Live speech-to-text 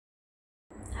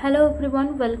Hello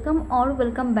everyone,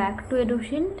 welcome back to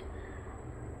Edushield.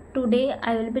 Today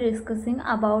I will be discussing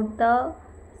about the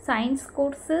science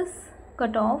courses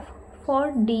cutoff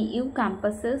for DU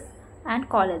campuses and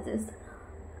colleges.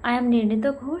 I am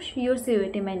Nirnita Ghosh, your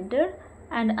CUET mentor,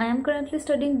 and I am currently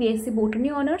studying BSc Botany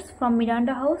Honours from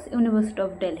Miranda House, University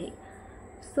of Delhi.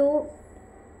 So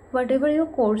whatever your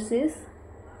course is,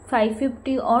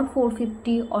 550 or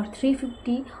 450 or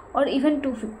 350 or even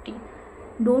 250,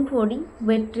 don't worry,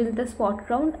 wait till the spot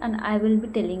round and I will be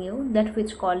telling you that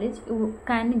which college you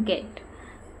can get.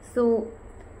 So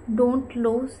don't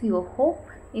lose your hope.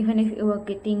 Even if you are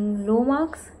getting low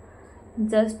marks,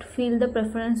 just fill the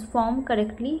preference form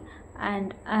correctly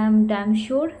and I am damn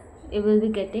sure you will be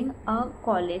getting a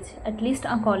college, at least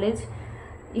a college.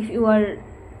 If you are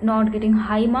not getting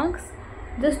high marks,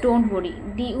 just don't worry,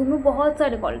 DU में बहुत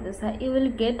सारे colleges हैं, you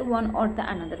will get one or the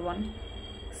another one.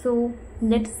 So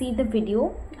let's see the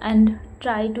video and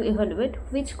try to evaluate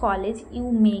which college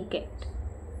you may get.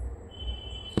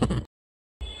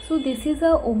 So this is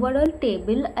a overall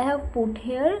table I have put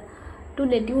here to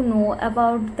let you know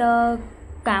about the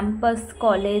campus,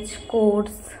 college,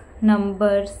 course,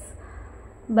 numbers,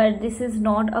 but this is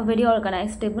not a very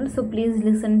organized table, so please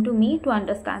listen to me to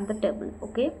understand the table,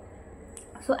 okay?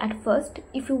 So at first,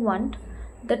 if you want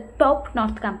the top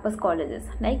North Campus colleges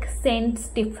like St.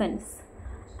 Stephen's,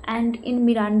 and in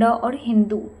Miranda or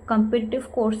Hindu,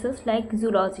 competitive courses like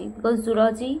zoology, because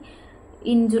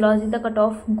in zoology the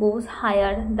cutoff goes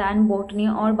higher than botany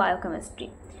or biochemistry.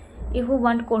 If you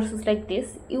want courses like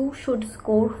this, you should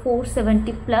score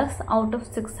 470 plus out of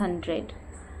 600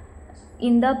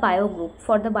 in the bio group,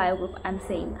 for the bio group I'm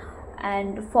saying.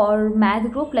 And for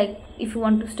math group, like if you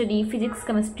want to study physics,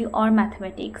 chemistry or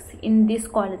mathematics in these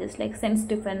colleges like St.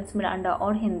 Stephen's, Miranda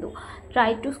or Hindu,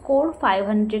 try to score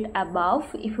 500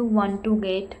 above if you want to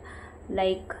get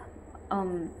like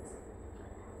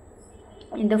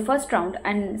in the first round.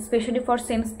 And especially for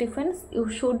St. Stephen's, you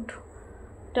should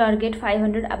target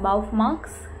 500 above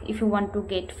marks if you want to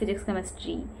get physics,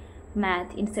 chemistry,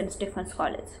 math in St. Stephen's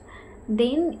College.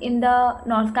 Then in the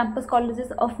North Campus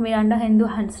colleges of Miranda, Hindu,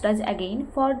 Hansraj, again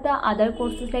for the other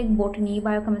courses like botany,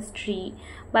 biochemistry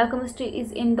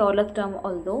is in Daulatram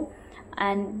although,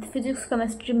 and physics,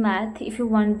 chemistry, math, if you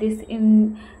want this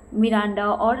in Miranda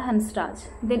or Hansraj,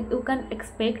 then you can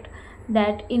expect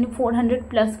that in 400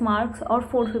 plus marks or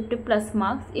 450 plus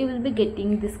marks you will be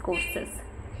getting these courses.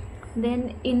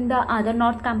 Then in the other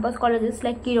North Campus colleges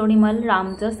like Kironimal,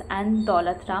 Ramjas and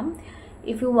Daulatram,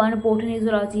 if you want botany,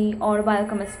 zoology or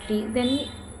biochemistry, then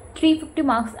 350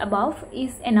 marks above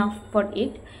is enough for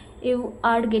it. You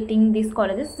are getting these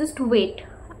colleges, just wait.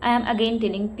 I am again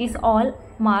telling, these all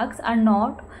marks are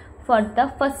not for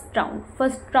the first round.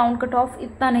 First round cutoff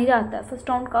itna nahi jata. First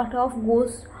round cutoff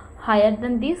goes higher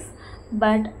than this,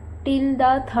 but till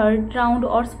the third round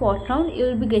or spot round you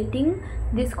will be getting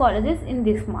these colleges in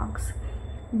these marks.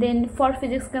 Then for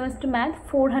physics, chemistry, math,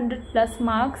 400 plus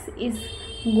marks is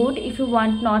good if you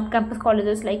want North Campus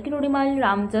colleges like Kirodimal,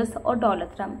 Ramjas or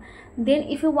Daulatram. Then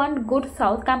if you want good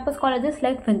South Campus colleges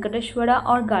like Venkateshwara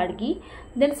or Gargi,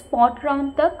 then spot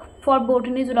round tak for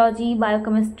botany, zoology,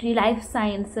 biochemistry, life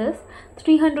sciences,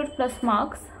 300 plus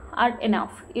marks are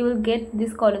enough. You will get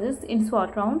these colleges in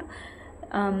spot round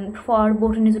for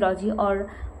botany, zoology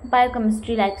or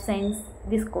biochemistry, life science,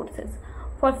 these courses.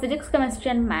 For physics, chemistry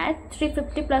and math,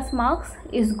 350 plus marks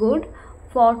is good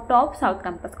for top South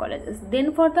Campus colleges.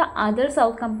 Then for the other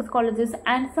South Campus colleges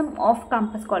and some off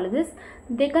campus colleges,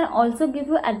 they can also give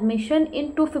you admission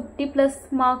in 250 plus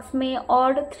marks may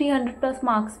or 300 plus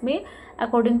marks may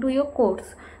according to your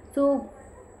course. So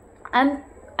I'm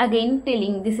again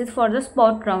telling, this is for the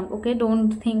spot round, okay?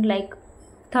 Don't think like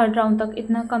third round tak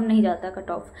itna kam nahi jata cut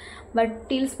off, but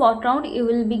till spot round you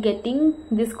will be getting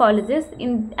these colleges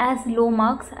in as low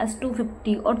marks as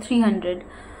 250 or 300.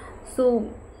 So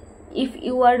if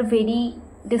you are very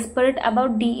desperate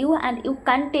about DU and you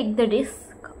can take the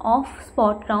risk of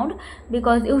spot round,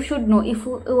 because you should know, if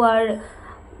you are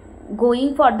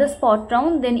going for the spot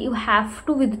round, then you have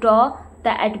to withdraw the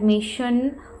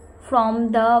admission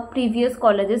from the previous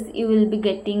colleges you will be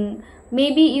getting.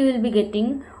 Maybe you will be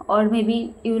getting, or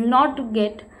maybe you will not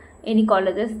get any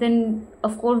colleges. Then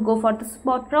of course go for the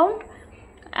spot round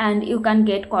and you can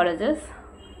get colleges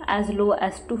as low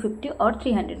as 250 or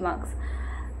 300 marks.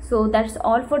 So that's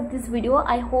all for this video.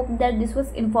 I hope that this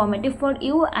was informative for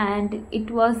you and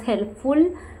it was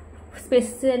helpful,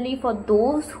 especially for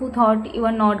those who thought you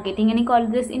are not getting any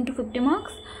colleges into 50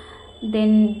 marks.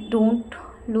 Then don't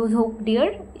lose hope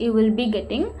dear, you will be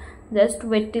getting, just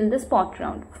wait till the spot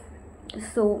round.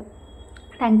 So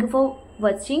thank you for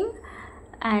watching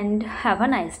and have a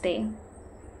nice day.